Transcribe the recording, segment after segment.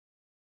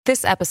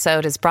This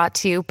episode is brought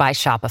to you by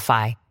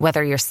Shopify.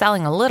 Whether you're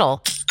selling a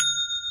little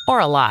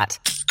or a lot,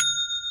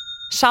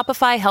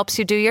 Shopify helps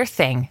you do your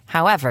thing,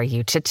 however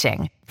you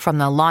cha-ching. From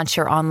the launch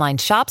your online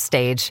shop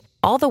stage,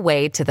 all the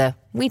way to the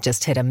we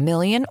just hit 1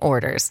 million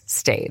orders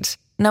stage.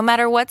 No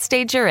matter what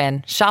stage you're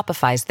in,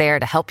 Shopify's there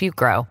to help you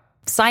grow.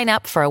 Sign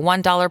up for a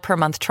 $1 per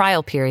month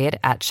trial period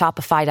at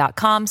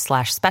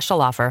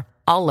shopify.com/special offer,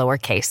 all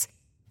lowercase.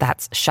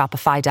 That's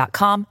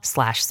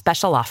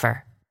shopify.com/special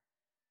offer.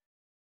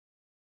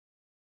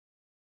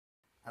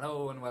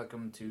 Hello and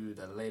welcome to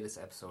the latest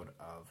episode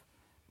of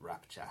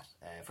Rap Chat.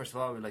 First of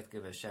all, we'd like to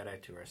give a shout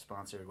out to our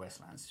sponsor,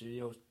 Westland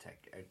Studios.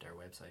 Check out their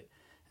website,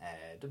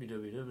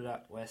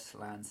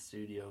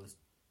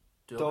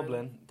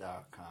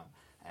 www.westlandstudiosdublin.com.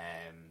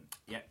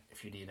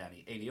 If you need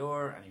any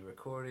ADR, any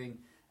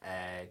recording,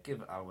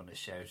 give Alwyn a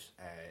shout.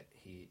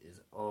 He is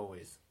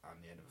always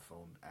on the end of the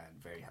phone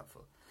and very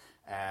helpful.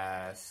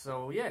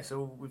 So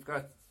we've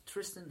got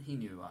Tristan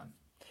Heanue on.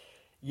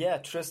 Yeah,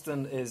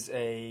 Tristan is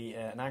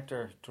an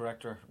actor,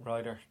 director,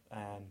 writer,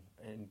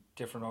 in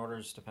different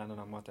orders depending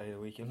on what day of the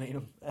week you meet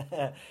him.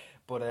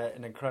 But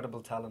an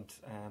incredible talent.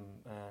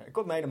 A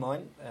good mate of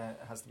mine,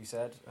 has to be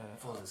said.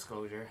 Full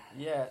disclosure.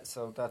 Yeah,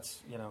 so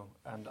that's,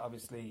 and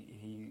obviously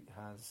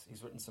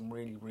he's written some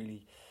really,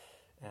 really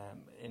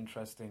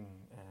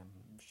interesting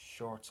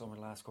shorts over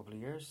the last couple of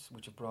years,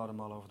 which have brought him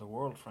all over the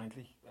world,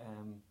 frankly.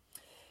 And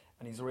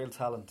he's a real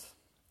talent.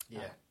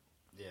 Yeah.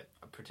 Yeah,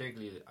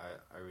 particularly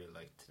I really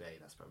like Today.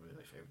 That's probably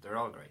my favourite. They're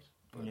all great,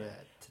 but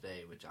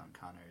Today with John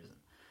Connors and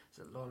is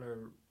it Lola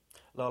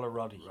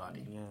Roddy.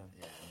 Yeah,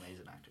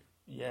 amazing actor.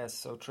 Yes,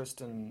 so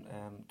Tristan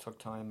took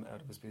time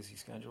out of his busy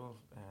schedule,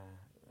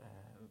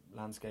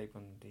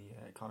 landscaping the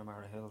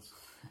Connemara Hills,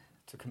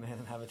 to come in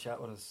and have a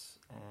chat with us.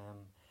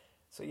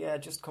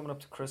 Just coming up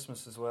to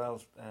Christmas as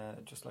well.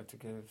 Just like to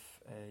give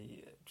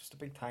a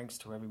big thanks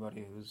to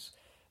everybody who's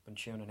been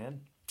tuning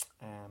in.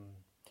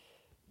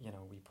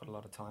 We put a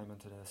lot of time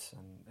into this,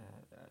 and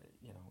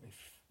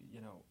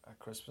at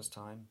Christmas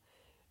time,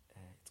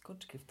 it's good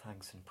to give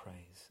thanks and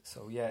praise.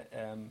 So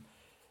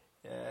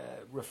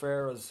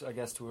refer us, I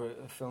guess, to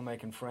a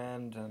filmmaking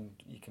friend,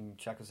 and you can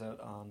check us out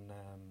on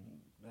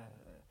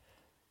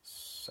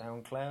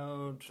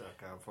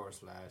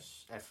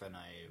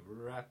SoundCloud.com/FNI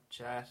Rap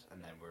Chat,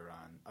 and then we're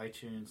on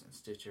iTunes and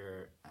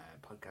Stitcher,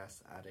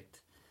 Podcast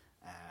Addict.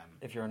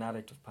 If you're an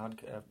addict of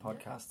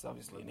podcasts,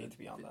 obviously you need to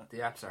be on that. The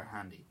apps are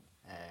handy.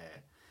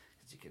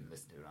 You can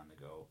listen to it on the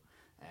go.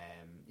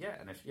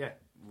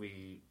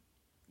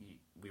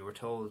 We were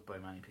told by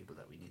many people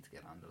that we need to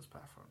get on those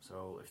platforms.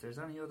 So if there's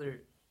any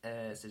other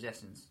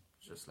suggestions,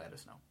 just let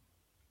us know.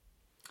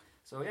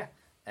 So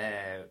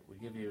we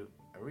give you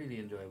a really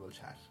enjoyable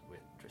chat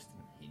with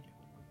Tristan Heanue.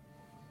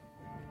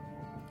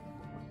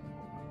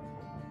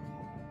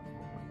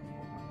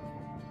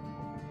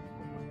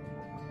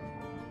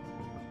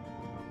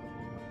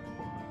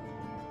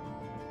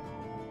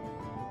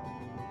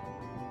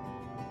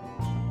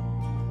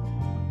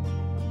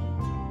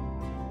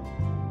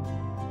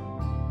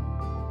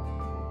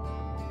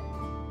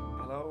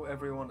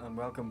 Everyone, and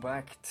welcome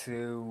back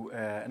to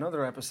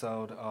another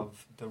episode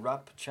of the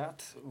Rap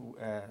Chat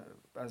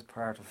as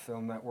part of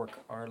Film Network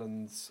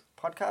Ireland's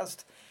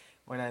podcast.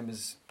 My name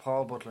is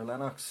Paul Butler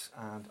Lennox,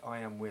 and I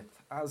am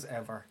with, as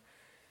ever,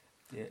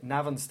 the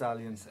Navan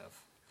Stallion.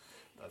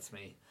 That's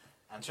me.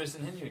 And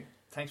Tristan Heanue,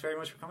 thanks very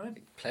much for coming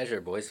in.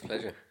 Pleasure, boys,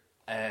 pleasure.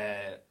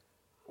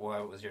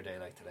 What was your day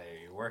like today?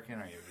 Are you working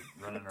or are you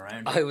running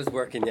around? I was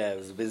working, it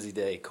was a busy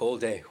day,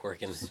 cold day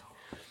working.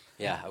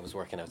 Yeah, I was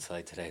working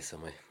outside today, so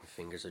my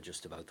fingers are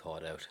just about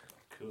thawed out.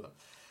 Cool.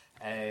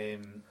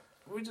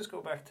 We just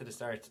go back to the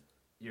start.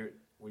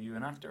 Were you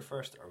an actor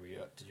first, or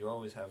did you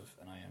always have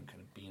an eye on kind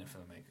of being a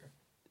filmmaker?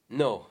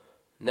 No,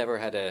 not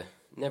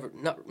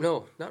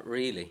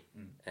really.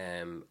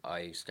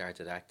 I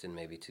started acting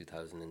maybe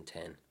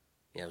 2010.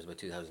 Yeah, it was about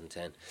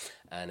 2010,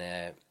 and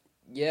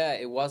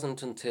it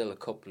wasn't until a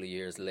couple of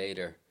years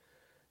later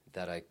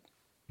that I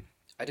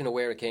don't know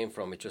where it came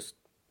from. It just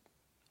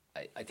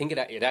I think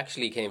it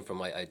actually came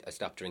from I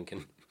stopped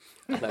drinking,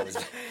 and I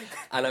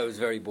was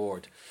very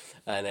bored,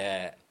 and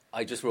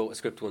I just wrote a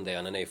script one day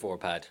on an A4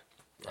 pad,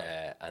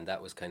 and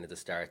that was kind of the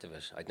start of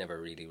it. I'd never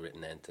really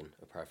written anything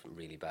apart from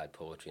really bad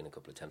poetry and a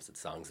couple of attempts at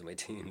songs in my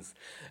teens,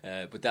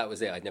 but that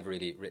was it. I'd never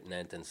really written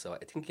anything, so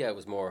I think I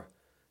was more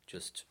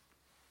just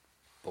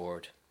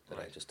bored that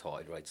I just thought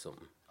I'd write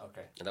something.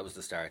 Okay, and that was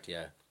the start.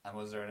 Yeah. And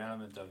was there an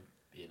element of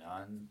being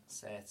on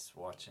sets,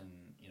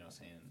 watching,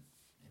 saying,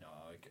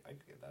 I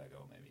could give that a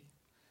go, maybe?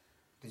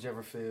 Did you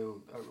ever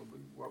feel,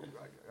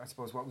 I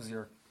suppose, what was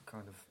your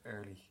kind of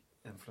early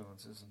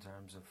influences in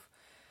terms of,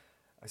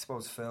 I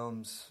suppose,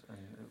 films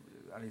and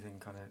anything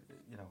kind of,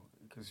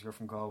 because you're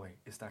from Galway,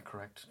 is that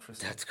correct,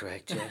 Tristan? That's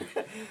correct, yeah.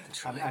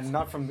 and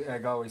not from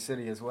Galway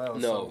City as well.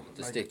 No, so,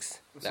 the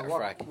sticks. So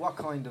what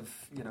kind of,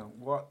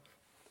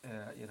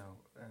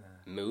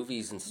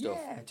 movies and stuff.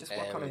 Yeah, just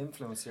what kind of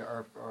influence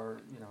or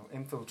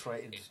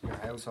infiltrated your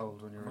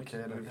household when you were a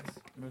kid?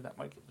 Move that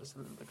mic just a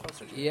little bit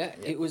closer to you. Yeah,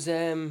 it was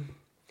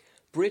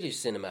British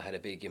cinema had a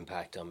big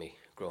impact on me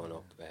growing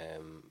up.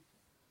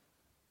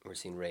 We're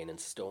seeing Rain and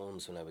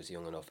Stones when I was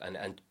young enough,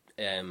 and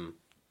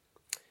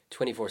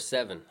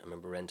 24/7. I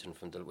remember renting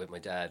with my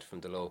dad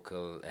from the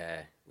local.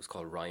 It was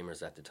called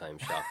Rhymers at the time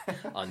shop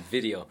on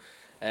video,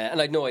 and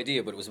I had no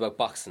idea, but it was about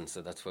boxing,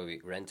 so that's why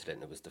we rented it.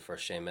 And it was the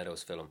first Shane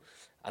Meadows film,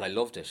 and I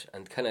loved it.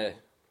 And kind of,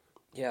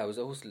 I was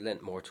always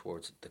lent more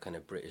towards the kind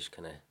of British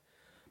kind of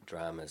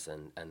dramas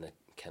and the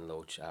Ken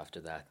Loach after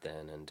that.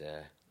 Then and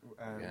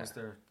is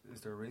there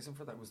a reason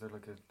for that? Was there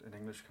like an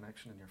English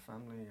connection in your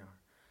family or?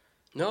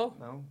 No,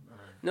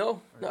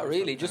 not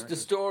really. Just the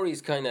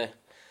stories kind of.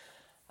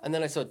 And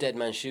then I saw Dead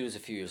Man's Shoes a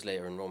few years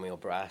later and Romeo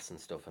Brass and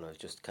stuff, and I was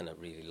just kind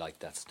of really liked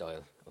that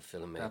style of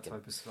filmmaking. That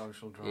type of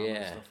social drama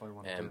and stuff I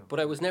want to do. But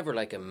I was never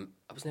like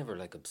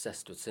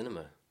obsessed with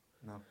cinema.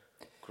 No.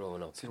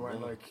 Growing up. So you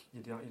weren't like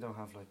you don't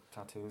have like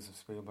tattoos of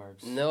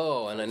Spielberg's.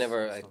 No, and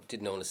I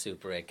didn't own a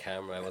Super 8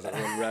 camera. I wasn't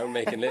running around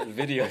making little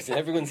videos.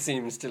 Everyone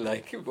seems to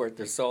like worth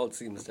their salt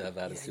seems to have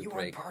had a Super 8. You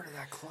weren't part of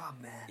that club,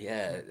 man.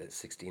 Yeah, a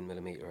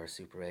 16mm or a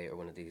Super 8 or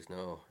one of these.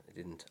 No, I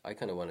didn't. I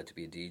kind of wanted to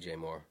be a DJ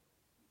more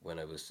when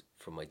I was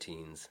from my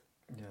teens.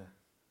 Yeah.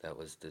 That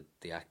was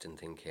the acting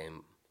thing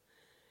came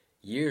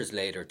years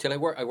later. Till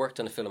I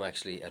worked on a film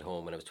actually at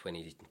home when I was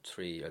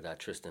 23, or that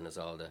Tristan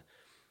Heanue.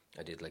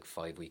 I did like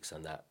 5 weeks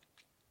on that.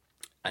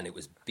 And it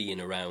was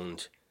being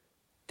around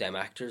them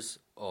actors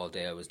all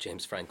day. I was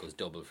James Franco's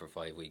double for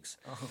 5 weeks.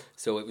 Oh.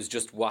 So it was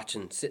just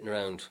sitting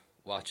around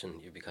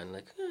watching. You'd be kind of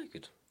like, I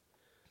could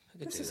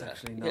this do is that.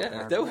 Actually not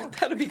hard work.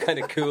 That'd be kind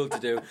of cool to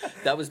do.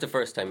 That was the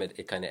first time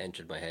it kind of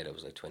entered my head. I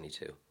was like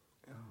 22.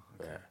 Oh,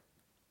 okay. Yeah.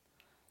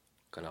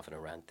 Gone off on a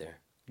rant there.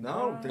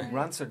 No, the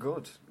rants are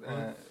good.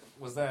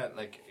 Was that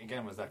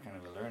kind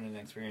of a learning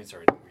experience, or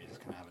were you just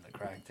kind of having the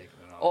crack, taking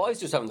it all? Oh, I was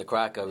just having the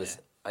crack.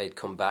 I had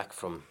come back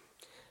from.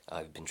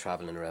 I've been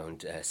travelling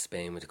around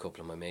Spain with a couple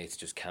of my mates,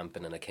 just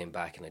camping, and I came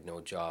back and I had no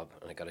job,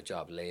 and I got a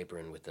job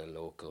labouring with a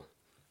local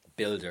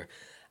builder,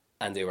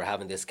 and they were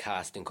having this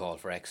casting call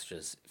for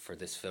extras for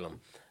this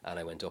film, and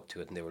I went up to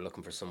it, and they were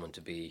looking for someone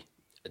to be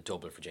a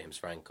double for James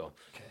Franco.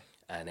 Okay.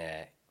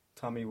 And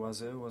Tommy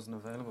Wiseau wasn't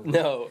available.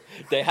 No,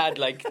 they had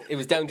it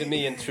was down to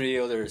me and 3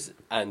 others,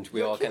 and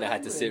we all kind of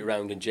had to sit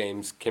around.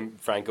 And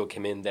Franco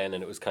came in then,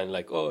 and it was kind of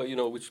like,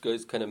 which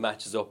guys kind of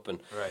matches up,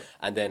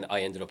 and then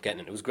I ended up getting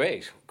it. It was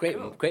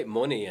great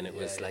money, and it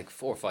was like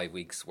 4 or 5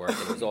 weeks work,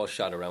 and it was all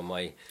shot around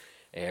my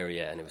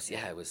area, and it was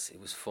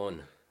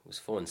fun. It was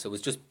fun. So it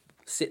was just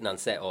sitting on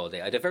set all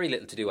day. I'd have very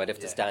little to do. I'd have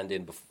to stand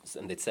in,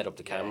 and they'd set up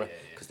the camera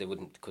because they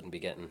couldn't be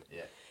getting.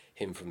 Yeah.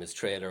 Him from his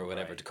trailer or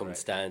whatever to come and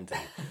stand,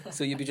 and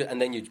so and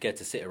then you'd get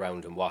to sit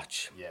around and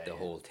watch the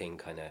whole thing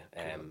kind of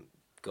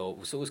go.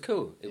 So it was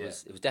cool. It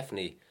was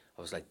definitely.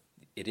 I was like,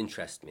 it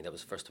interested me. That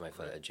was the first time I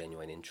felt a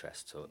genuine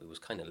interest. So it was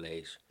kind of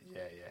late.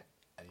 Yeah,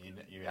 and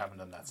you haven't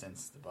done that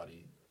since the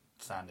body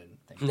standing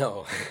thing.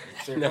 No,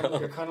 so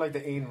you're kind of like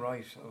the Ian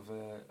Wright of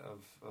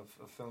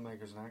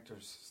filmmakers and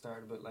actors.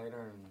 Started a bit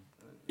later and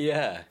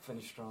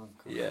finished strong.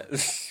 Yeah,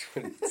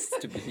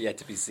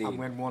 to be seen. And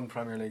win 1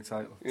 Premier League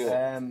title.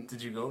 Yeah.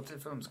 Did you go to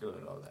film school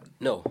at all then?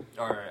 No.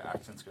 Or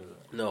acting school?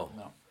 No.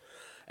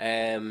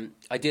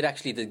 I did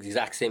actually the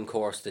exact same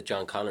course that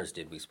John Connors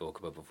did. We spoke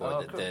about before.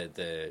 Oh, cool.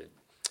 The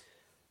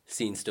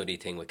scene study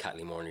thing with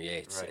Kathleen Warner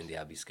Yates in the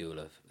Abbey School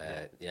of.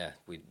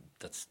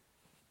 That's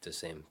the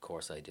same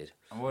course I did.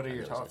 And what are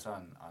your thoughts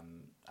on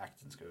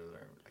acting school?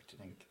 Or do you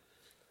think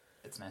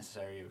it's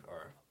necessary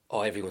or?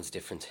 Oh, everyone's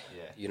different.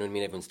 Yeah. You know what I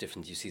mean? Everyone's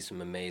different. You see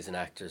some amazing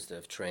actors that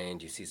have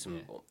trained. You see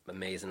some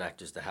amazing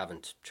actors that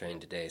haven't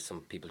trained today.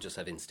 Some people just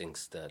have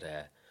instincts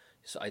that...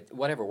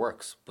 whatever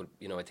works. But,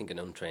 I think an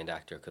untrained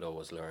actor could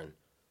always learn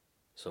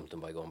something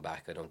by going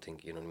back. I don't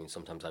think, you know what I mean?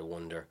 Sometimes I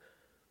wonder...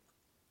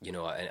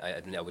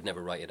 I would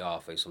never write it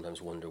off. I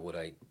sometimes wonder, would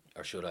I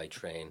or should I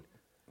train?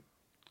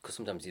 Because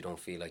sometimes you don't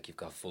feel like you've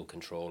got full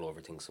control over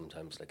things.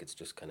 Sometimes, it's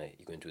just kind of...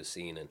 You go into a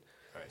scene and...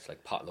 Right. It's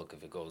like potluck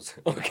if it goes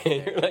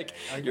okay.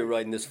 You're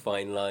riding this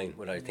fine line.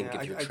 When I think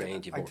if you're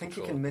trained, you've more control. I think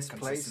you can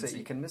misplace it.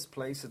 You can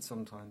misplace it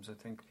sometimes. I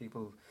think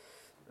people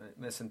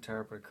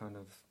misinterpret kind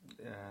of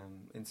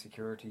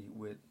insecurity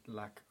with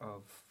lack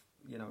of.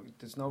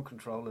 There's no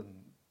control in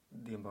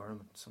the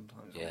environment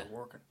sometimes when you're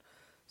working.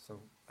 So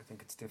I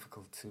think it's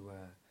difficult to.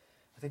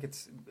 I think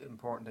it's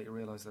important that you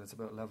realise that it's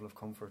about a level of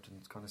comfort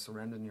and kind of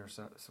surrendering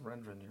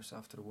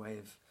yourself to the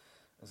wave,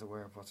 as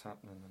aware of what's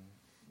happening and.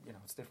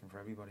 It's different for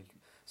everybody.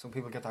 Some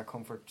people get that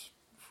comfort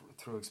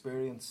through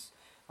experience.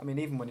 I mean,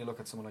 even when you look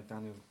at someone like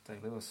Daniel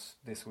Day-Lewis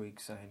this week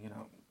saying,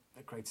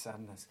 a great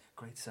sadness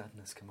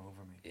came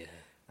over me. Yeah.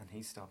 And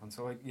he stopped. And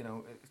so, I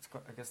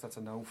guess that's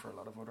a no for a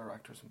lot of other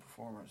actors and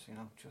performers,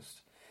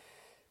 just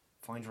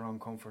find your own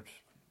comfort,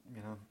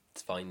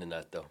 It's finding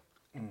that, though.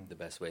 The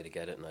best way to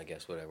get it, and I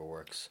guess whatever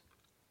works.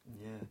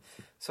 Yeah.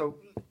 So,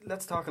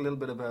 let's talk a little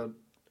bit about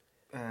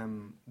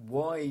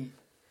why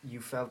you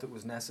felt it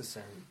was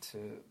necessary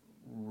to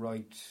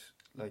write,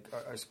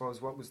 I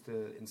suppose, what was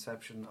the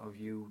inception of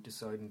you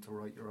deciding to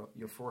write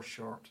your first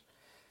short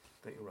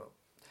that you wrote?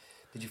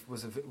 Did you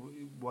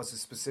was it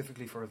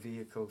specifically for a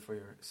vehicle for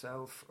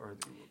yourself or?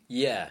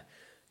 Yeah,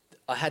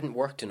 I hadn't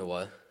worked in a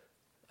while.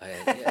 I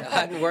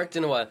hadn't worked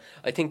in a while.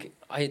 I think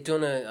I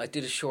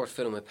did a short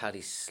film with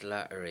Paddy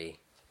Slattery,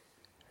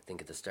 I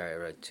think at the start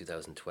of around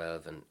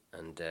 2012,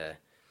 and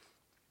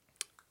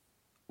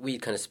we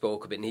kind of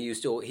spoke a bit, and he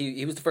was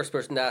the first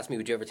person to ask me,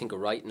 would you ever think of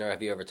writing, or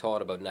have you ever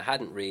thought about it? And I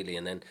hadn't really,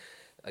 and then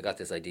I got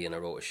this idea and I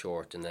wrote a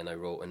short, and then I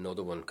wrote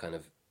another one kind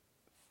of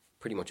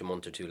pretty much a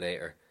month or two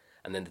later,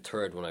 and then the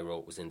third one I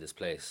wrote was In This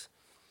Place.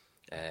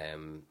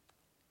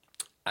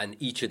 And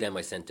each of them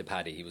I sent to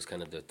Paddy. He was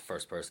kind of the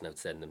first person I would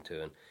send them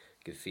to and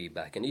give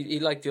feedback. And he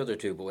liked the other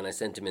two, but when I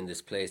sent him In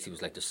This Place, he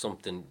was like, there's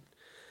something,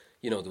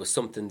 there was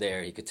something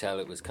there. He could tell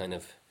it was kind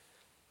of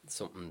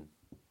something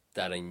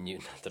that I knew,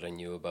 not that I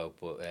knew about,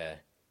 but,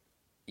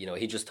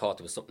 he just thought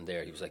there was something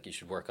there. He was like, you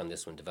should work on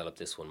this one, develop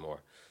this one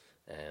more.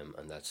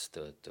 And that's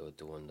the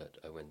one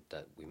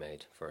that we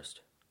made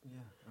first.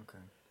 Yeah, okay.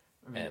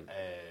 I mean,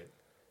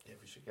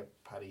 we should get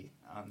Paddy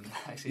on.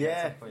 Actually,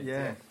 at some point.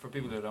 Yeah. For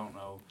people who don't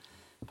know,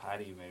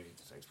 Paddy, maybe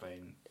just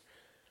explain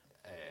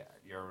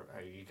how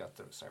you got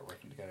to start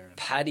working together.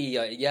 Paddy,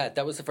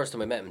 that was the first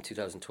time I met him in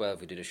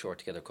 2012. We did a short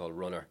together called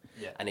Runner,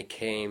 and it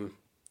came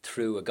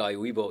through a guy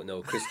we both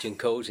know, Christian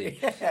Coty.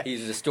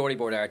 He's a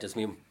storyboard artist.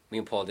 Me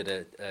and Paul did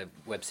a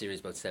web series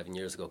about 7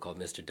 years ago called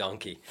Mr.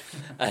 Donkey,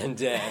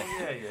 and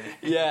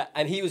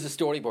and he was a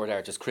storyboard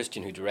artist,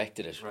 Christian, who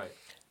directed it. Right.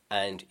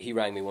 And he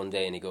rang me one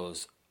day and he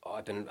goes,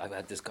 I've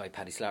had this guy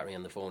Paddy Slattery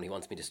on the phone. He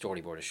wants me to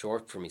storyboard a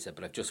short for me. He said,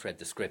 but I've just read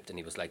the script. And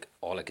he was like,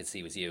 all I could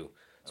see was you.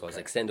 So I was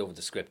like, send over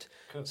the script.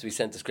 Cool. So he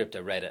sent the script. I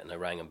read it and I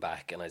rang him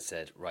back and I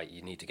said, right,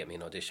 you need to get me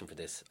an audition for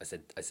this. I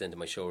sent him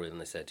my showreel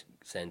and I said,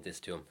 send this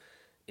to him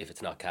if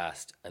it's not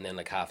cast. And then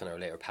like half an hour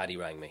later, Paddy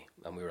rang me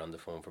and we were on the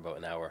phone for about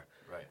an hour.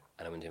 Right.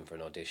 And I went in for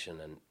an audition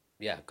and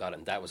got it.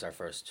 And that was our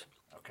first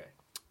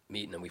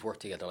meeting. And we've worked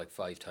together like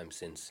 5 times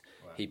since.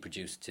 Wow. He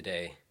produced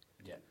Today.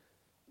 Yeah.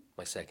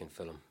 My second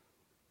film.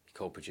 He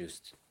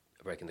co-produced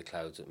Breaking the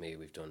Clouds with me.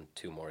 We've done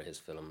 2 more of his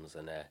films,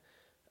 and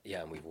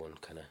and we've one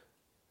kind of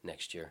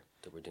next year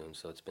that we're doing.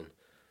 So it's been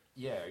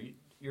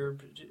you're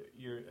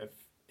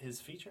his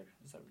feature.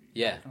 Is that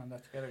you're working on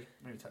that together?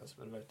 Maybe tell us a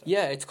bit about that.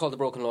 Yeah, it's called The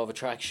Broken Law of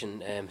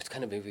Attraction. It's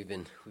kind of we've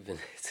been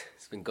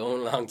it's been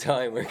going a long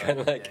time. We're kind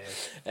of like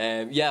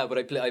but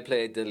I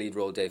played the lead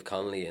role, Dave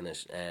Connolly, in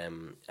it,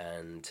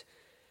 and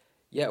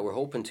we're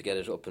hoping to get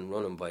it up and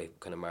running by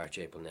kind of March,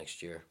 April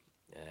next year.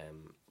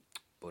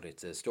 But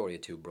it's a story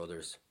of 2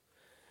 brothers.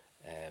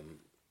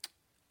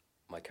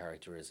 My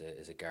character is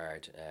a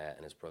guard,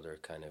 and his brother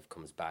kind of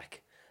comes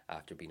back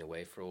after being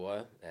away for a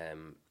while.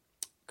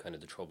 Kind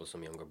of the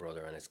troublesome younger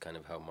brother, and it's kind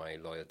of how my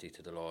loyalty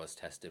to the law is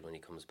tested when he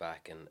comes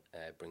back, and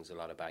brings a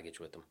lot of baggage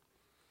with him.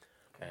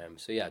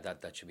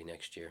 That should be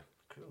next year.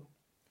 Cool.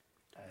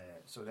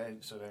 So then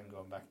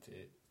going back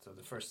to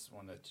the first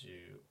one that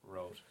you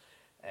wrote,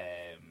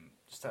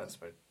 just tell us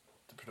about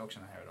the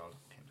production and how it all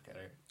came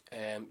together.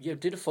 We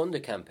did a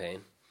funded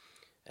campaign.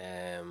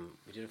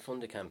 We did a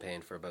funded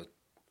campaign for about,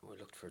 we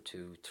looked for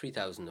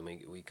 3,000, and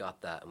we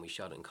got that, and we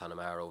shot it in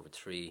Connemara over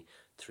three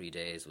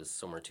days. It was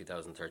summer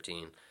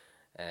 2013.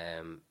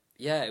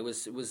 It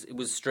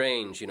was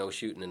strange,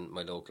 shooting in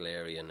my local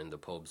area and in the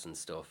pubs and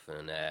stuff,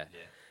 and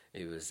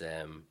it was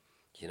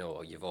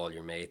you've all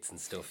your mates and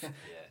stuff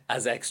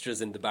as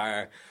extras in the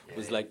bar. It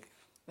was like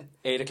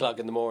 8 o'clock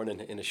in the morning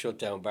in a shut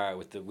down bar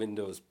with the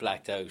windows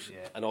blacked out,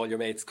 and all your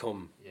mates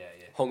come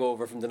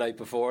hungover from the night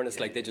before, and it's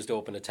like they just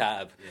open a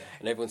tab,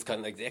 and everyone's kind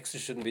of like, the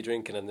extras shouldn't be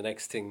drinking, and the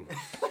next thing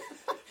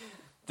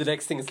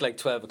is like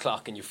 12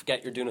 o'clock and you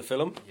forget you're doing a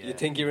film. You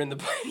think you're in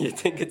the you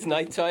think it's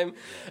nighttime.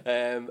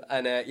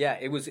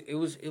 It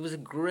was a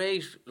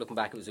great, looking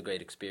back, it was a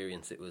great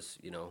experience. It was,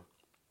 it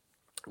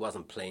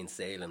wasn't plain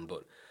sailing,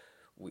 but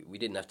we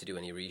didn't have to do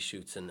any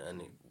reshoots, and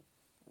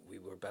we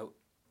were about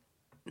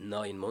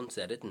 9 months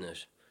editing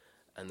it,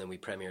 and then we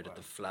premiered at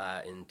the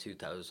Fleadh in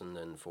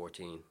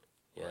 2014.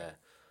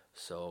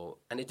 So,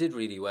 and it did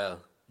really well.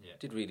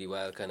 Did really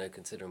well, kind of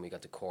considering we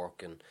got to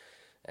Cork and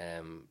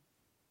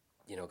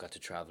got to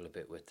travel a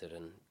bit with it,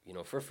 and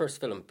for a first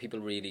film, people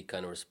really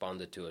kind of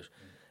responded to it,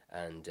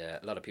 and a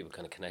lot of people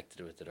kind of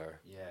connected with it.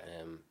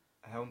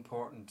 How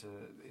important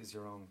is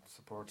your own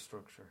support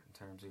structure in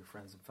terms of your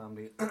friends and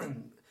family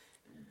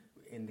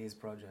in these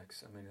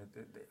projects? I mean,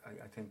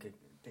 I think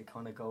they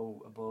kind of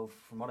go above,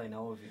 from what I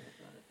know of you.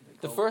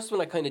 The first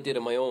one I kind of did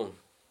on my own.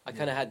 I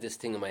kind of had this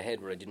thing in my head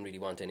where I didn't really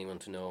want anyone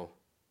to know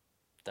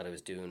that I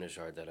was doing it,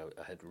 or that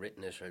I had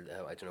written it, or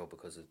I don't know,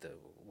 because of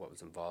what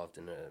was involved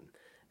in it.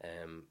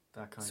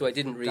 I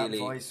didn't really.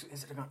 That voice,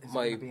 is it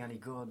going to be any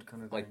good?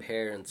 Kind of my thing?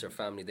 Parents or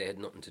family, they had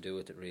nothing to do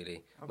with it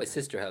really. Okay. My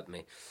sister helped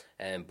me,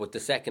 but the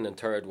second and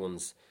third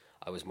ones,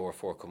 I was more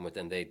forthcoming with,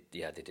 and they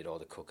did all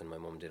the cooking. My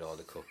mum did all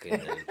the cooking,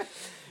 and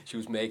she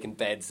was making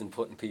beds and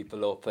putting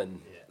people up,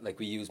 and like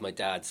we used my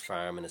dad's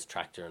farm and his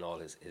tractor and all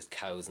his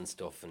cows and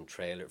stuff and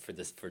trailer for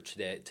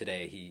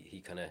today.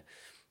 He kind of,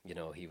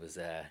 he was.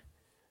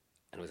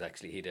 And it was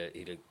actually, he'd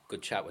a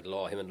good chat with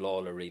Law. Him and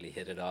Lawler really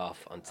hit it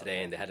off on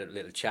Today, and they had a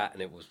little chat,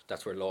 and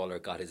that's where Lawler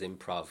got his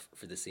improv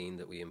for the scene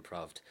that we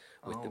improved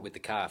with the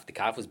calf. The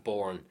calf was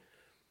born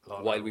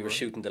while we were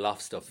shooting the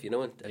loft stuff, you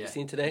know, have you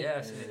seen Today? Yeah,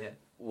 I've seen it, yeah.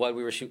 While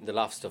we were shooting the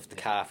loft stuff, the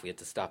calf, we had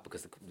to stop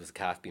because there was a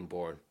calf being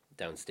born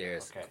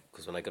downstairs.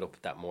 Because when I got up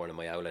that morning,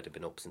 my owl had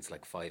been up since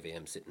like 5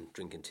 a.m. sitting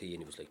drinking tea,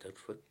 and he was like, "That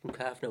fucking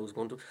calf now was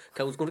going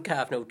to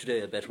calf now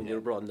today. I bet when you're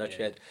abroad in that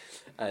shed."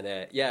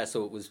 And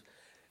so it was.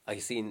 I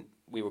seen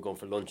we were going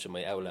for lunch, and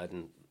my owl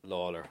and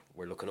Lawler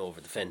were looking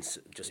over the fence,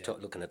 just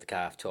looking at the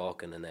calf,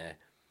 talking. And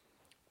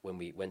when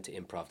we went to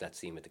improv that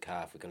scene with the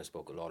calf, we kind of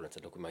spoke with Lawler and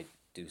said, "Look, we might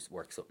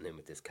work something in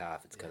with this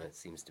calf. It's kind of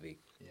seems to be."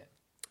 Yeah.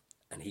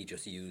 And he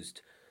just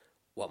used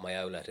what my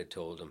outlet had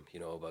told him, you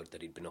know, about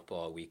that he'd been up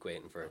all week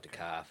waiting for it to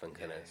calf and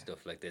kind of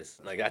stuff like this.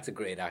 Like, that's a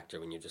great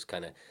actor when you just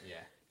kind of,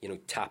 you know,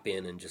 tap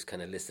in and just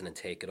kind of listen and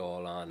take it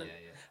all on.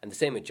 And the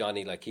same with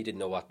Johnny, like, he didn't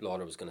know what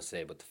Lawler was going to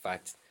say, but the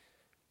fact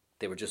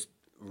they were just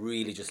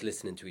really just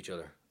listening to each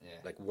other.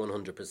 Like,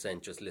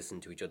 100% just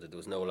listening to each other. There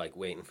was no, like,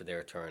 waiting for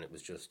their turn. It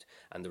was just,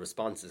 and the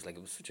responses, like,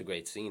 it was such a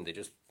great scene. They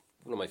just,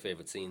 one of my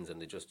favourite scenes,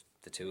 and they just,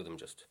 the two of them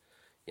just,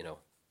 you know,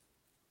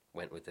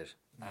 went with it.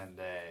 And,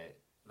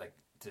 like,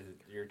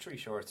 your three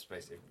shorts,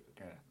 basically,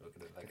 kind of look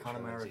at it like the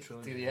Connemara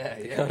trilogy. Yeah.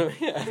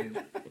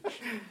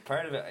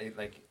 Part of it,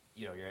 like,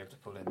 you know, you're able to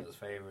pull in those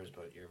favours,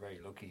 but you're very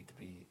lucky to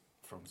be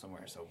from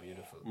somewhere so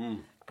beautiful.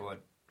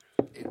 But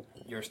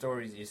your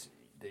stories,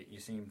 you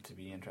seem to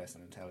be interested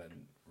in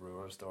telling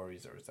rural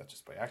stories, or is that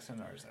just by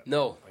accident, or is that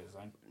by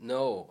design?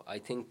 No, I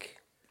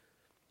think...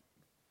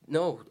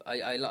 No,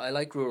 I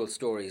like rural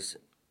stories,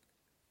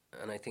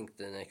 and I think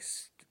the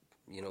next,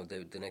 you know,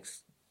 the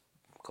next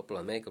couple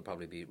I make will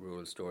probably be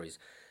rural stories.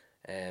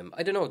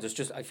 I don't know. There's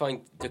just, I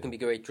find there can be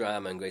great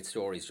drama and great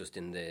stories just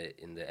in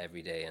the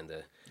everyday, and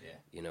the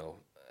you know,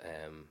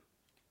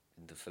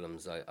 the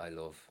films I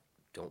love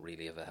don't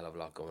really have a hell of a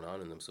lot going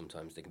on in them.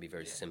 Sometimes they can be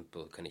very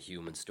simple, kind of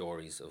human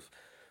stories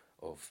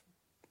of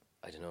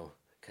I don't know.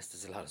 I guess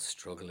there's a lot of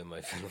struggle in my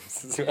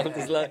films as well.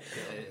 There's like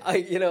I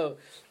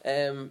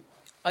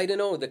don't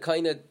know, the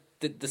kind of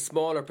the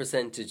smaller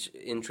percentage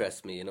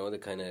interests me. You know, the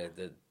kind of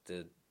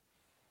the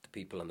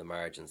people on the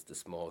margins, the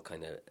small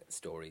kind of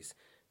stories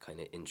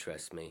kind of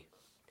interest me.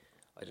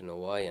 I don't know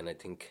why, and I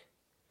think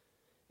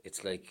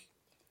it's like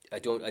I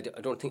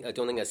don't think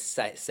I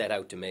set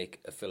out to make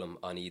a film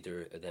on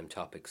either of them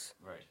topics.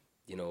 Right.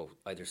 You know,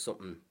 either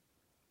something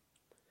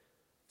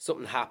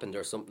happened,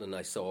 or something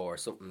I saw, or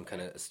something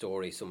kind of a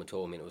story someone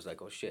told me, and it was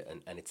like, oh shit,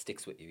 and it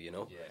sticks with you, you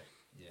know.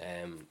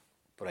 Yeah.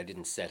 But I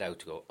didn't set out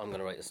to go, I'm going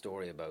to write a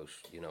story about,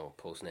 you know,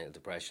 postnatal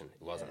depression.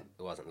 It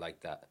wasn't like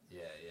that.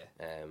 Yeah.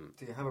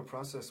 Do you have a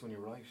process when you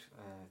write?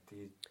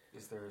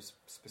 Is there a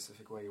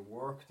specific way you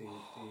work? Do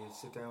you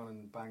sit down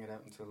and bang it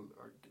out until,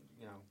 or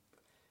you know,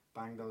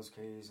 bang those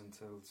keys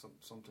until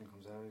something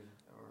comes out?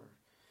 Or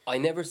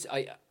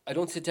I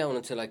don't sit down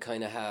until I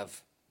kind of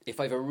have. If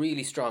I have a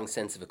really strong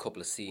sense of a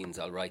couple of scenes,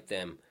 I'll write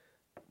them.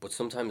 But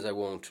sometimes I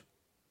won't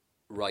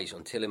write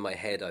until in my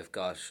head I've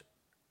got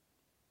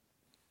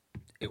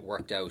it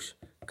worked out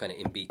kind of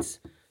in beats,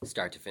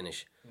 start to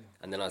finish.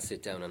 And then I'll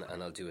sit down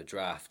and I'll do a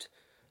draft.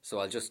 So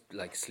I'll just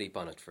like sleep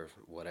on it for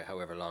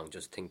however long,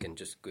 just thinking,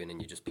 just go in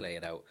and you just play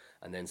it out.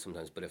 And then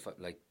sometimes, but if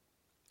like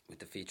with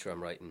the feature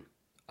I'm writing,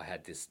 I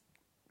had this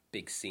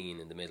big scene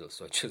in the middle.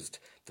 So just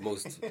the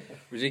most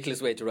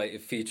ridiculous way to write a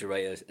feature,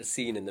 write a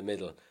scene in the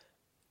middle.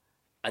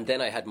 And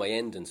then I had my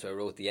ending, so I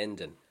wrote the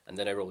ending, and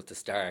then I wrote the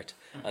start,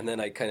 and then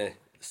I kind of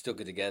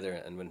stuck it together.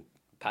 And when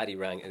Paddy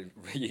rang,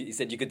 he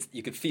said you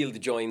could feel the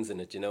joins in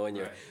it, you know, and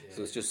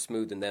so it's just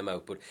smoothing them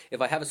out. But if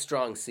I have a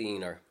strong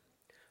scene or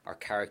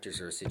characters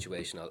or a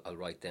situation, I'll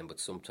write them. But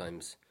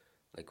sometimes,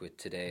 like with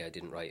Today, I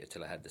didn't write it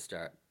till I had the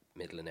start,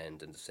 middle, and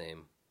end, and the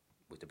same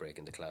with The Break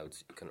in the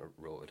Clouds. You kind of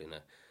wrote it in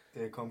a.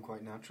 Did it come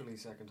quite naturally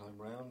second time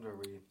round, or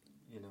were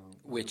you know?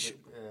 Which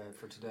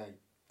for Today?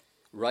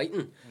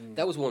 Writing,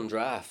 that was one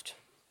draft.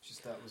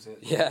 Just that was it.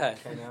 Yeah,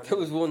 that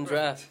was one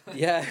draft.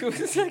 Yeah, it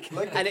was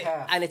like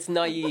and it's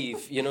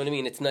naive. You know what I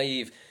mean? It's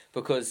naive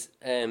because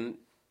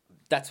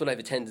that's what I have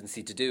a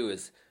tendency to do,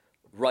 is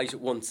write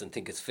it once and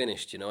think it's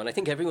finished. You know, and I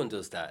think everyone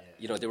does that.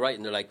 You know, they write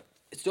and they're like,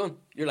 it's done.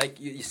 You're like,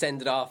 you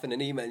send it off in an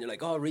email and you're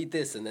like, oh, read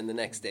this, and then the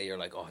next day you're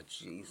like, oh,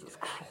 Jesus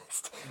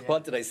Christ,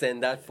 what did I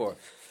send that for?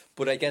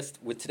 But I guess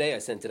with Today I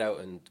sent it out,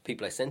 and the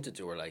people I sent it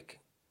to were like,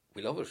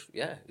 we love it.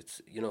 Yeah,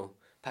 it's, you know.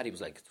 Paddy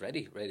was like, it's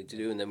ready to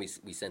do, and then we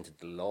sent it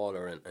to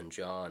Lawler and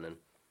John, and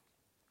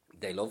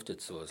they loved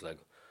it, so I was like,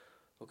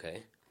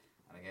 okay.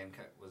 And again,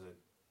 was it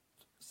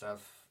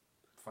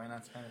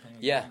self-financed kind of thing?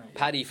 Yeah,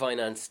 Paddy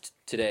financed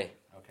Today.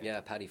 Okay. Yeah,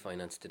 Paddy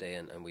financed Today,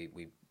 and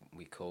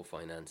we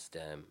co-financed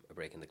A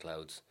Break in the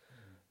Clouds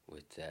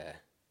with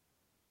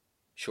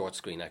Short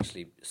Screen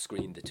actually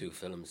screened the two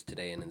films,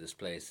 Today and In This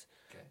Place.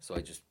 Okay. So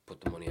I just put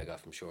the money I got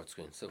from Short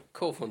Screen. So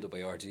co-funded by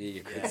RTE,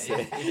 you could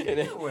say,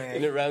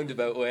 in a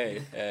roundabout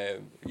way.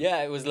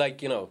 It was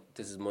like, you know,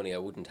 this is money I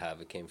wouldn't have.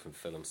 It came from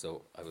film,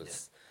 so I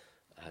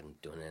hadn't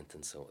done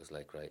anything, so it was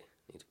like, right,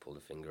 I need to pull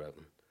the finger out.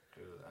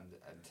 Cool.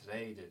 And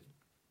Today did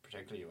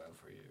particularly well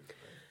for you, right?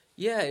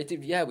 Yeah, it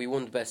did. Yeah, we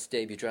won the best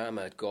debut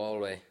drama at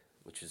Galway,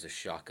 which was a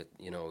shock. It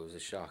was a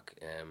shock.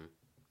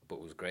 but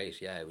it was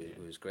great. Yeah,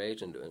 it was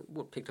great, and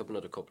picked up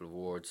another couple of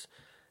awards.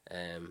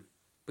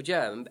 But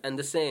yeah, and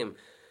the same.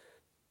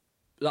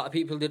 A lot of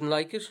people didn't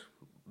like it,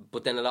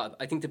 but then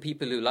I think the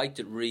people who liked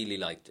it really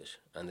liked it,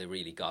 and they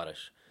really got it.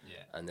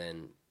 Yeah. And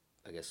then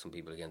I guess some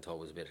people again thought it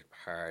was a bit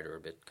hard or a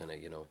bit kind of,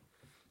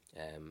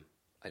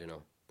 I don't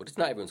know. But it's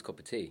not everyone's cup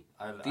of tea.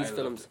 These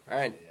films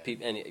aren't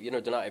people, and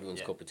they're not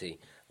everyone's cup of tea.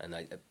 And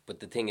but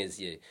the thing is,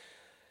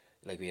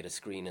 we had a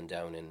screening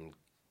down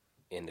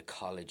in the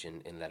college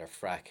in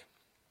Letterfrack,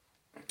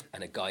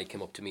 and a guy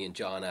came up to me and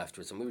John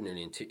afterwards, and we were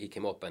nearly he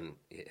came up, and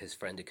his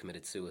friend had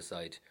committed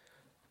suicide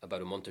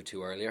about a month or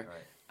two earlier,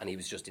 right. And he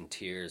was just in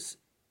tears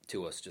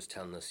to us, just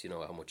telling us,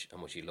 how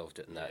much he loved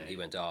it and that. And he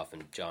went off,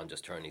 and John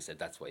just turned and he said,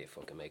 "That's why you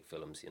fucking make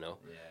films,"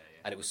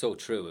 And it was so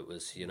true. It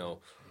was,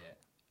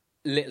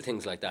 little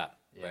things like that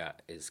where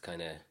is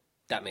kind of,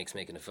 that makes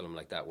making a film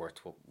like that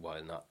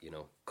worthwhile, not,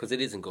 because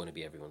it isn't going to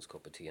be everyone's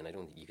cup of tea, and I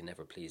don't think you can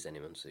never please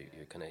anyone, so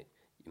you're kind of,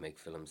 you make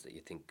films that you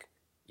think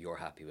you're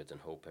happy with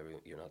and hope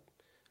you're not,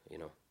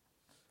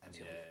 And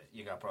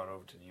you got brought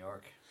over to New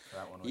York for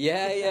that one.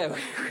 Yeah.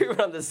 We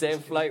were on the same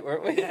flight,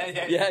 weren't we?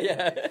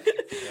 Yeah.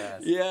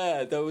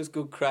 Yeah, that was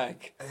good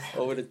crack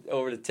over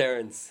the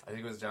Terrace. I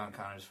think it was John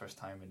Connor's first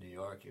time in New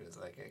York. He was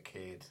like a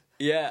kid.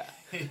 Yeah,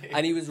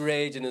 and he was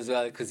raging as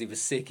well because he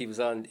was sick. He was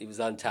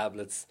on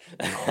tablets.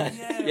 Oh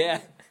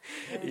yeah.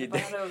 He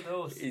bad old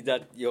dose. He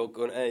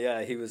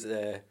was.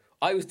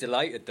 I was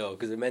delighted though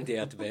because it meant he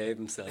had to behave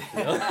himself.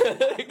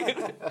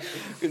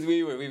 Because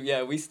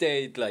we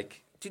stayed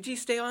like. Did you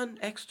stay on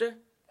extra?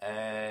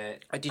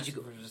 Or did you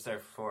go? We were just there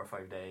for 4 or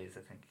 5 days,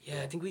 I think.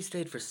 Yeah, I think we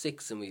stayed for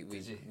 6, and we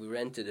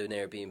rented an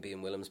Airbnb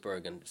in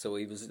Williamsburg, and so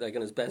he was like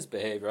on his best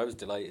behaviour. I was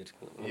delighted.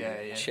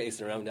 Yeah.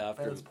 Chasing around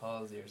after him. Bell's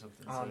palsy or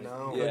something. Oh so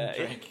no! Yeah,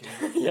 drink.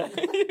 Yeah.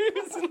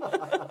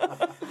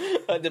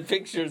 And the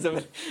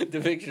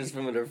pictures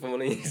from it are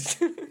funny.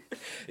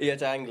 He had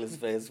to angle his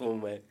face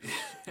one way.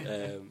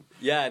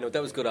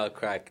 That was good old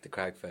crack. The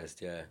Crack Fest.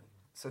 Yeah.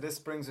 So this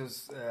brings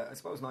us, I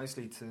suppose,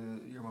 nicely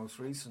to your most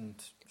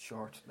recent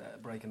short,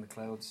 Breaking the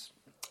Clouds.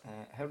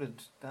 How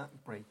did that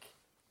break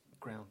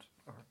ground,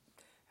 or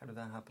how did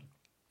that happen,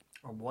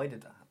 or why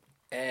did that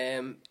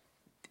happen?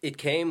 It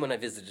came when I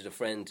visited a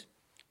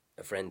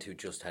friend who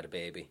just had a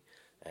baby.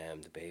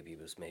 The baby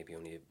was maybe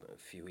only a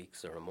few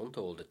weeks or a month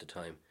old at the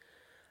time,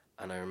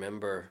 and I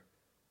remember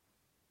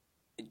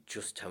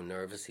just how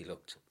nervous he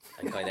looked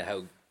and kind of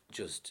how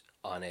just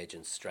on edge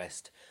and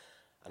stressed.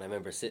 And I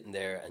remember sitting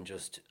there and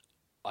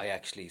I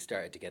actually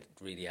started to get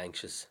really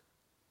anxious.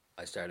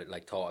 I started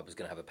thought I was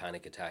going to have a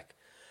panic attack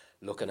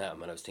looking at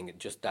him, and I was thinking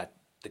just that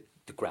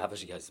the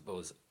gravity, I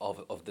suppose,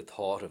 of the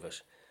thought of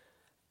it.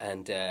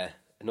 And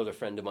another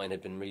friend of mine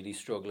had been really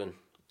struggling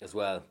as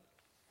well,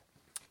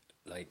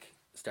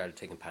 started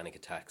taking panic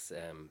attacks.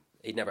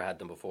 He'd never had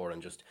them before,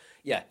 and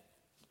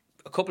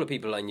a couple of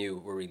people I knew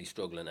were really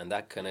struggling, and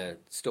that kind of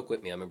stuck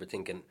with me. I remember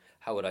thinking,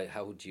 how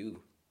would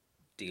you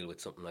deal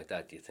with something like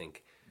that, do you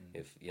think?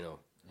 If,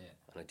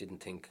 and I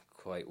didn't think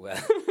quite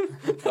well,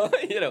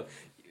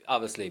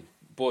 obviously,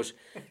 but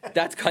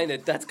that's kind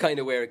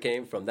of where it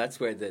came from. That's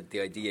where the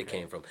idea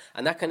came from,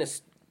 and that kind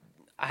of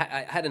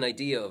I had an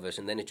idea of it,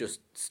 and then it just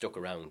stuck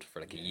around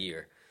for a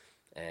year,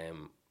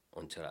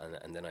 until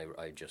and then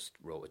I just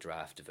wrote a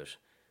draft of it,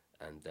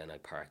 and then I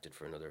parked it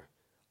for another.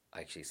 I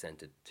actually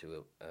sent it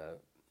to a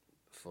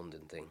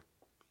funding thing,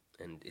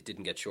 and it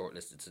didn't get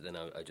shortlisted, so then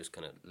I just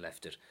kind of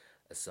left it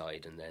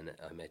aside, and then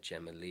I met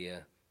Gemma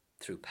Leah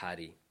through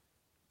Paddy,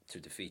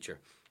 through the feature.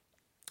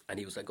 And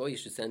he was like, "Oh, you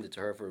should send it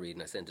to her for a read."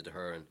 And I sent it to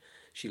her, and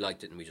she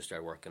liked it, and we just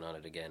started working on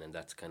it again. And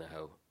that's kind of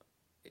how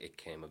it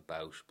came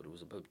about. But it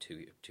was about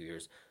 2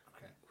 years.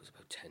 Okay. It was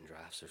about 10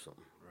 drafts or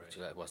something, right. Which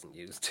I wasn't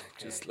used.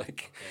 Okay. Just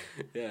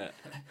yeah.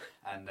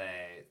 And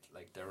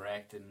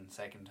directing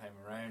second time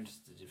around,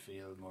 did you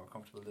feel more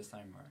comfortable this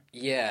time? Or?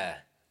 Yeah,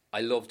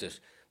 I loved it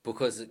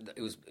because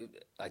it was.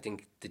 I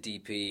think the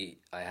DP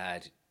I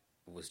had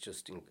was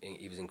just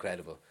he was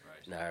incredible,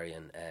 right. Nari,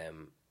 and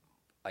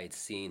I had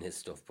seen his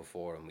stuff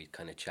before, and we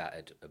kind of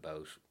chatted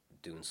about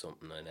doing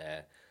something, and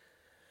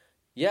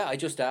I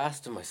just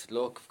asked him. I said,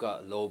 "Look, I've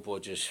got a low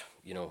budget,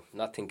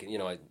 not thinking,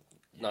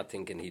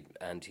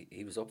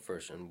 he was up for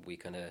it, and we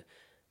kind of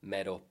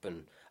met up,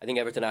 and I think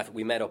everything after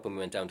we met up, and we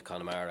went down to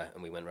Connemara,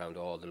 and we went around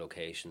all the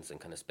locations and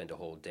kind of spent a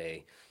whole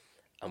day,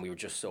 and we were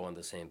just so on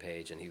the same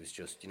page, and he was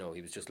just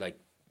like,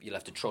 "You'll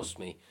have to trust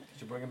me."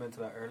 Did you bring him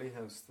into that early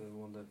house, the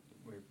one that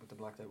with the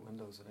blacked out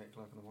windows at 8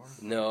 o'clock in the morning?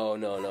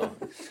 No.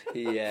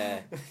 He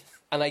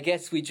and I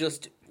guess we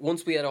just,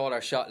 once we had all our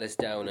shot list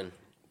down, and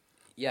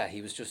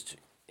he was just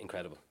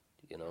incredible.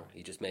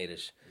 He just made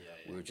it.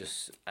 We were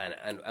just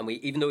and we,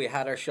 even though we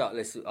had our shot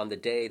list on the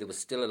day, there was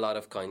still a lot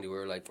of we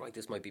were like, right,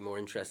 this might be more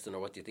interesting,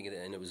 or what do you think of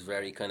it? And it was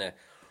very kind of,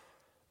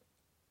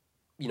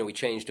 we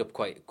changed up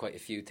quite a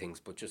few things,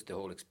 but just the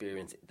whole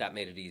experience, that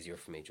made it easier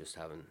for me, just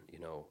having,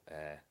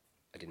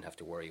 I didn't have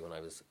to worry when I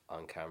was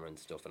on camera and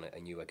stuff, and I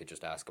knew I could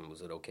just ask him,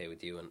 was it okay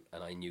with you?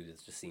 And I knew that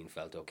the scene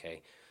felt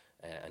okay,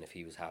 and if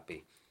he was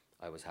happy,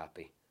 I was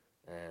happy.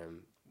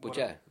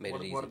 Made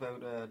it easy. What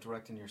about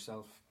directing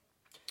yourself?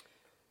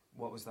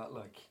 What was that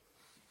like?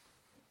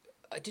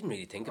 I didn't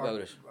really think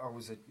about it. Or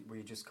were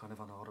you just kind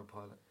of on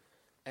autopilot?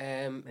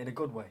 In a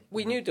good way.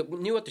 We knew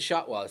what the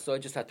shot was, so I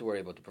just had to worry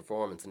about the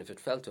performance, and if it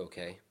felt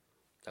okay,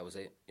 that was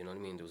it. You know what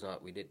I mean? There was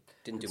not. We didn't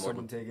do more. Did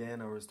someone dig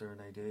in, or was there an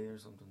AD or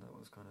something that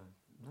was kind of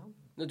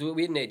No,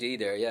 we had an AD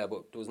there, yeah,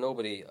 but there was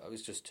nobody. I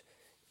was just,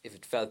 if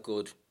it felt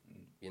good,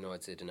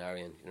 I'd say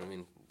Denarian. You know what I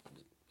mean?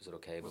 Was it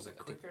okay? Was it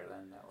quicker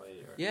then that way?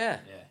 Or? Yeah,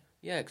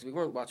 because we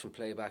weren't watching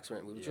playbacks or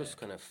anything. We were just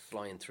kind of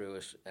flying through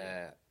it.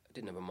 I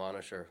didn't have a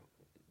monitor.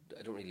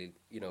 I don't really,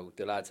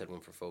 the lads had one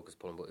for focus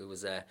pulling, but it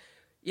was,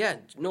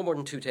 no more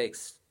than 2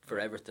 takes for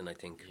everything, I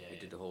think. We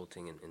did the whole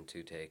thing in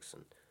 2 takes,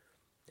 and,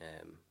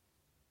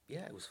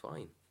 it was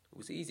fine. It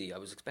was easy. I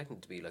was expecting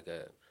it to be like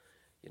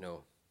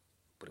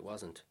but it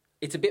wasn't.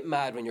 It's a bit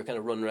mad when you're kind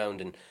of running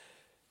around and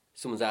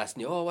someone's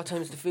asking you, oh, what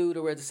time's the food,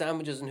 or where are the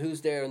sandwiches, and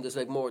who's there, and there's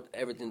like more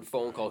everything,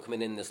 phone call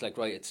coming in, and it's like,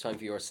 right, it's time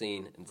for your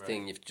scene, and the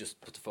thing, you've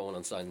just put the phone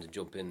on silent and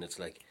jump in. It's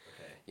like,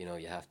 you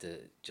have to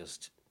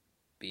just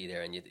be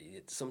there, and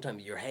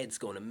sometimes your head's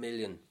going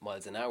 1,000,000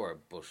 miles an hour,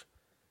 but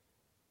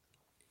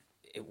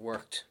it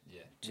worked.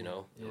 Yeah. You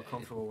know, you were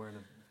comfortable wearing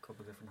a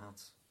couple of different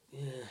hats.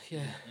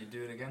 Yeah. You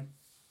do it again?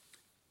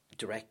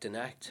 Direct and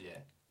act?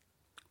 Yeah.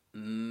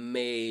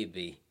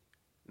 Maybe.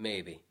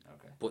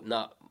 Okay. But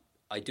not.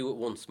 I do it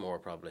once more,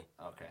 probably.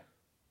 Okay.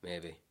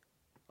 Maybe.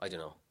 I don't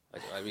know.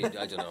 I really,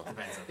 I don't know.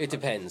 It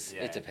depends.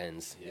 Yeah. It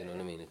depends. You know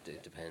what I mean?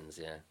 It depends.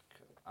 Yeah.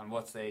 Cool. And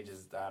what stage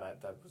is that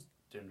was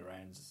doing the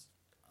rounds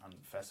on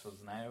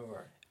festivals now,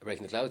 or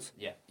Breaking the Clouds?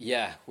 Yeah.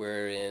 Yeah,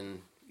 we're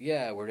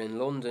in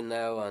London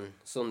now on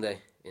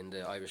Sunday in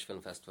the Irish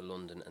Film Festival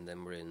London, and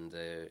then we're in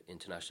the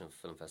International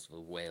Film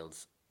Festival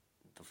Wales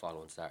the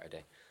following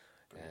Saturday.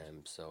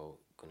 So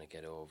trying to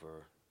get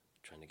over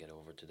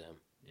to them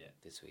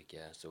this week.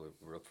 Yeah, so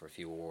we're up for a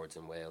few awards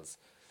in Wales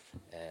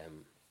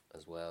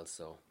as well.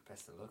 So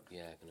best of luck.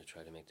 Yeah, going to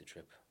try to make the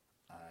trip.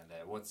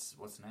 And what's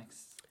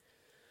next?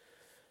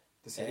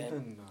 This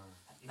evening, or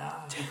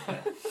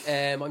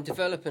no? I'm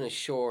developing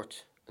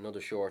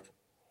another short.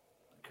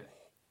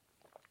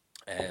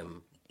 Okay.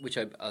 Which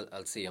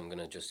I'll see. I'm going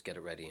to just get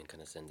it ready and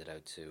kind of send it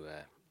out to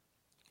a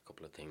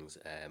couple of things.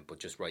 But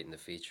just writing the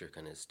feature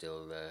kind of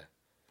still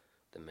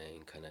the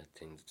main kind of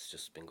thing that's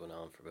just been going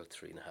on for about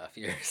 3.5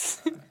 years.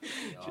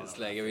 Just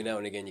like every now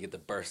and again you get the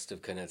burst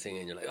of kind of thing,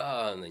 and you're like,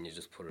 and then you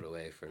just put it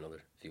away for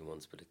another few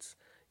months. But it's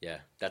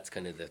that's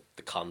kind of the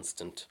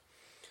constant,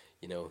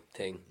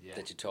 thing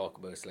that you talk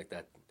about. It's like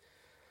that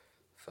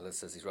fella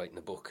says he's writing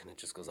a book, and it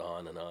just goes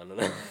on and on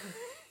and on.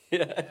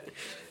 Yeah.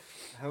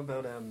 How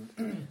about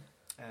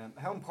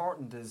how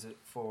important is it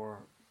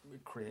for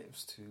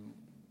creatives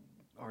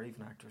or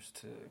even actors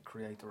to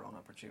create their own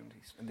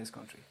opportunities in this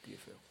country, do you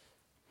feel?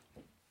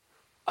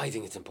 I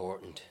think it's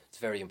important. It's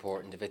very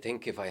important.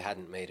 If I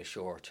hadn't made a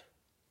short,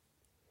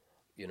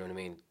 you know what I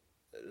mean?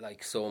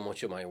 Like, so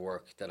much of my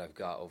work that I've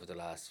got over the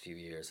last few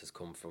years has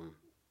come from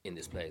in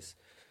this place.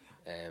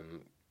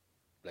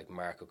 Like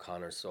Mark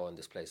O'Connor saw in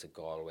this place at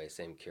Galway,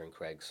 same Kieran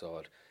Craig saw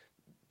it,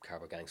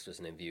 Cardboard Gangsters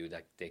and In View,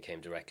 that they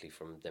came directly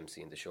from them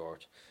seeing the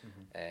short.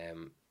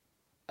 Mm-hmm.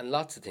 And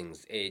lots of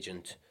things,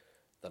 Agent,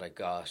 that I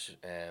got.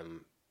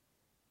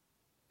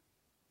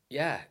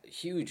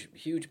 Huge,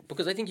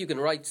 because I think you can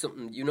write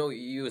something,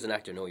 you as an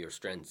actor know your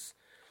strengths,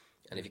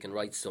 and if you can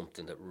write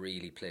something that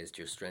really plays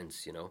to your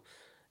strengths,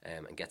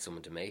 and get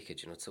someone to make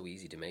it, it's so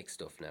easy to make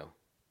stuff now.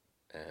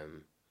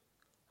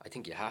 I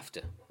think you have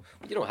to.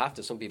 You don't have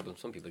to. Some people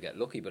get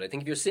lucky, but I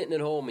think if you're sitting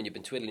at home and you've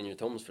been twiddling your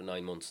thumbs for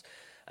 9 months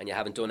and you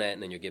haven't done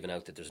anything and you're giving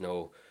out that there's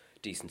no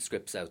decent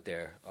scripts out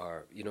there,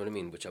 or you know what I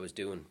mean, which I was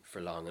doing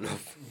for long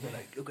enough.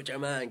 Like, look at your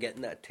man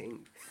getting that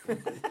thing.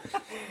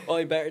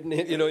 I'm better than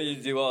him. You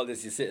do all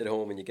this. You sit at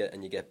home and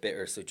you get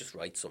bitter. So just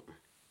write something.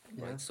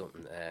 Yeah. Write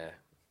something.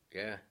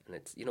 And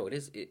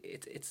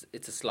it's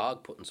it's a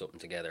slog putting something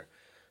together,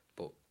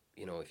 but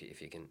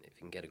if you can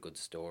get a good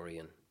story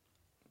and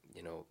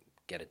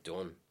get it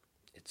done,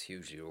 it's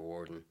hugely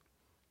rewarding.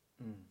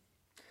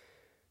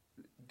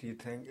 Do you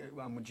think,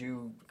 and would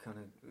you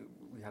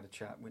we had a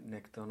chat with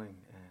Nick Dunning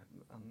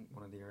on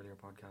one of the earlier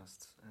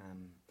podcasts,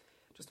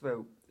 just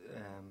about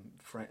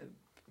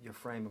your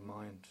frame of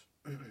mind.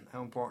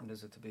 How important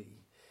is it to be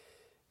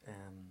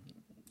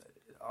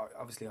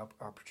obviously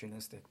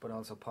opportunistic, but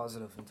also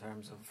positive in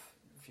terms of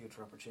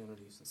future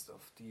opportunities and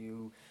stuff? Do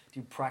you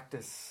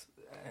practice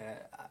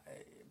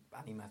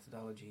any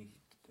methodology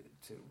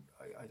to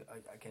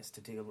I guess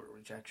to deal with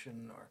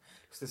rejection, or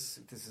because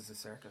this is a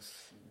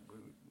circus,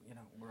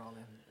 we're all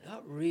in?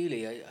 Not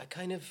really. I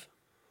kind of,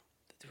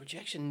 the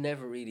rejection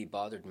never really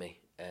bothered me,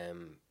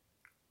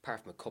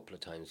 apart from a couple of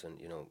times when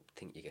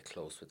think you get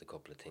close with a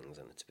couple of things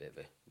and it's a bit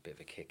of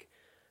a kick.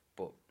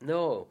 But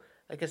no,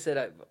 like I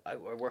said, I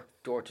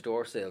worked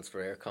door-to-door sales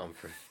for Aircom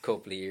for a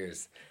couple of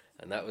years,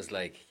 and that was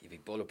like, you'd be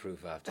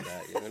bulletproof after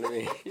that, you know what I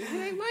mean? You'd be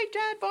like, my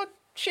dad bought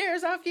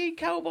shares off you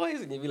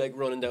cowboys, and you'd be like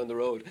running down the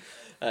road.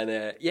 And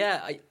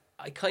I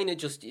I kind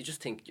of you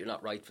just think you're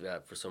not right for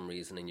that for some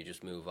reason, and you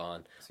just move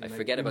on. So I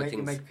forget about things.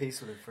 You make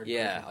peace with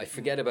it. I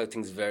forget about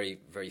things very,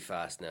 very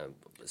fast now.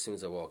 As soon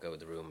as I walk out of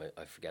the room,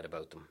 I forget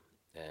about them,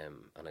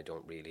 and I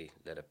don't really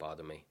let it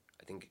bother me.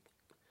 I think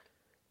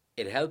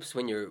it helps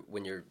when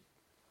you're.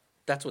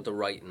 That's what the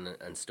writing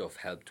and stuff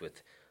helped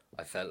with.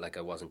 I felt like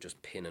I wasn't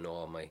just pinning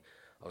all my.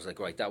 I was like,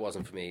 right, that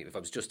wasn't for me. If I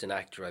was just an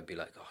actor, I'd be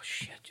like, oh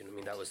shit, you know what I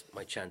mean? That was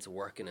my chance of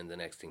working in the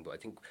next thing. But I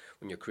think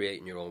when you're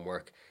creating your own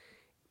work,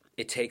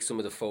 it takes some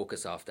of the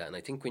focus off that. And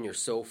I think when you're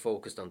so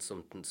focused on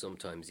something,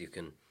 sometimes you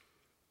can...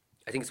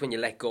 I think it's when you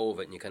let go of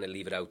it and you kind of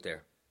leave it out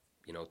there.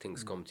 You know,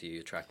 things come to you,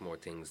 you attract more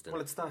things than...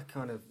 Well, it's that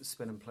kind of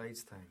spinning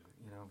plates thing,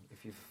 you know.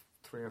 If you've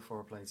 3 or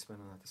 4 plates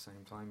spinning at the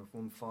same time, if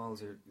one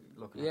falls, you're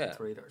looking at the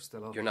 3 that are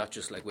still up. You're not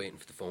just like waiting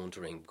for the phone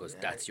to ring because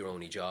that's your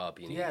only job.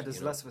 You need,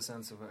 there's less of a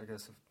sense of, I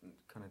guess, of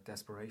kind of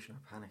desperation or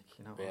panic,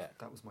 you know. Oh,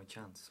 that was my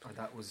chance, or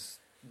that was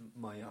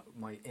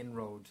my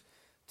inroad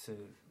to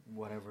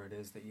whatever it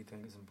is that you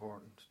think is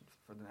important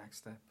for the next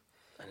step.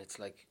 And it's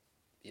like,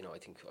 you know, I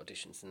think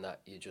auditions and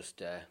that, you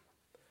just...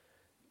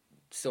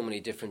 so many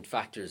different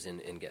factors in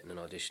getting an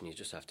audition. You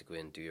just have to go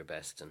in, do your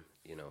best, and,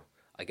 you know...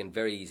 I can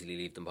very easily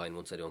leave them behind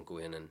once I don't go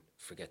in and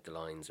forget the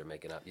lines or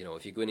make it up. You know,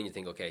 if you go in and you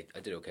think, okay, I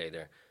did okay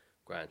there,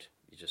 Grant,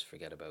 you just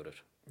forget about it.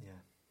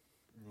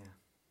 Yeah,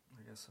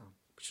 I guess so.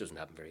 Which doesn't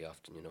happen very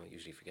often, you know. I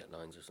usually forget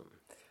lines or something.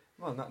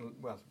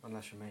 Well,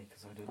 unless you're me,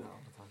 because I do that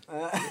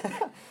all the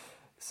time.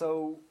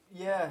 So,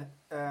 yeah,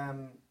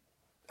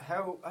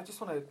 how... I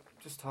just want to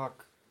just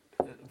talk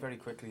very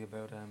quickly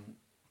about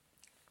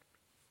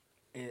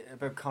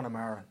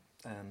Connemara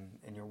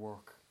in your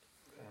work.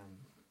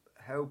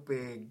 How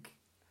big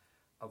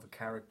of a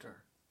character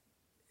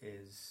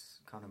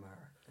is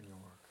Connemara in your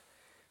work?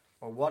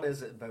 Or what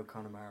is it about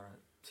Connemara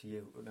to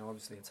you? Now,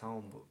 obviously it's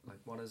home, but like,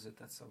 what is it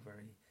that's so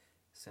very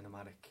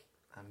cinematic?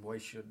 And why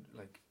should,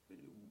 like,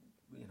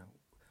 you know,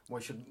 why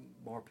should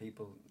more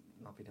people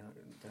not be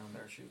down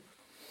there shooting?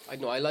 I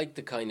know, I like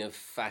the kind of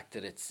fact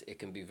that it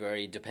can be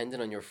very,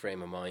 dependent on your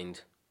frame of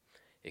mind,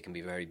 it can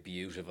be very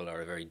beautiful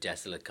or a very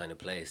desolate kind of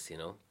place, you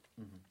know?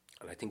 Mm-hmm.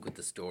 And I think with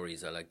the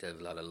stories, I like to have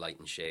a lot of light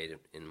and shade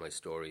in my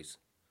stories.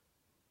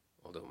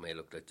 Although it may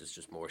look like there's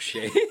just more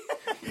shade.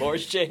 More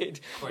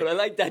shade. But I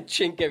like that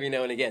chink every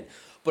now and again.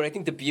 But I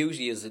think the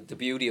beauty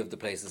of the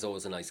place is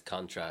always a nice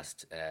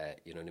contrast,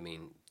 you know what I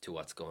mean, to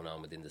what's going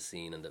on within the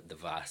scene and the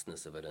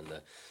vastness of it and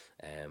the,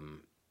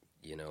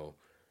 you know,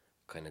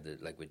 kind of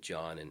like with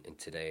John and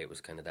Today, it was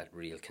kind of that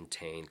real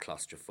contained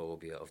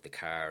claustrophobia of the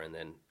car and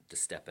then the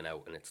stepping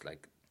out and it's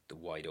like the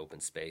wide open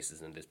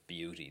spaces and this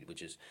beauty,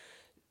 which is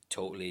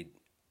totally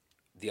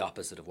the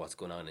opposite of what's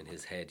going on in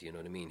his head, you know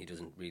what I mean? He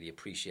doesn't really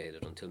appreciate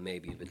it until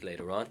maybe a bit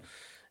later on.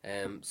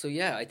 So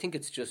yeah, I think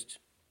it's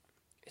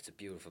a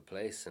beautiful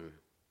place, and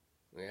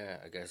yeah,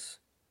 I guess,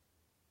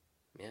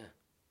 yeah.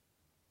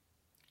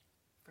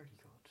 Very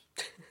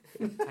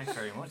good. Thanks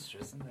very much,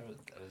 Tristan.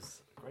 That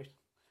was great.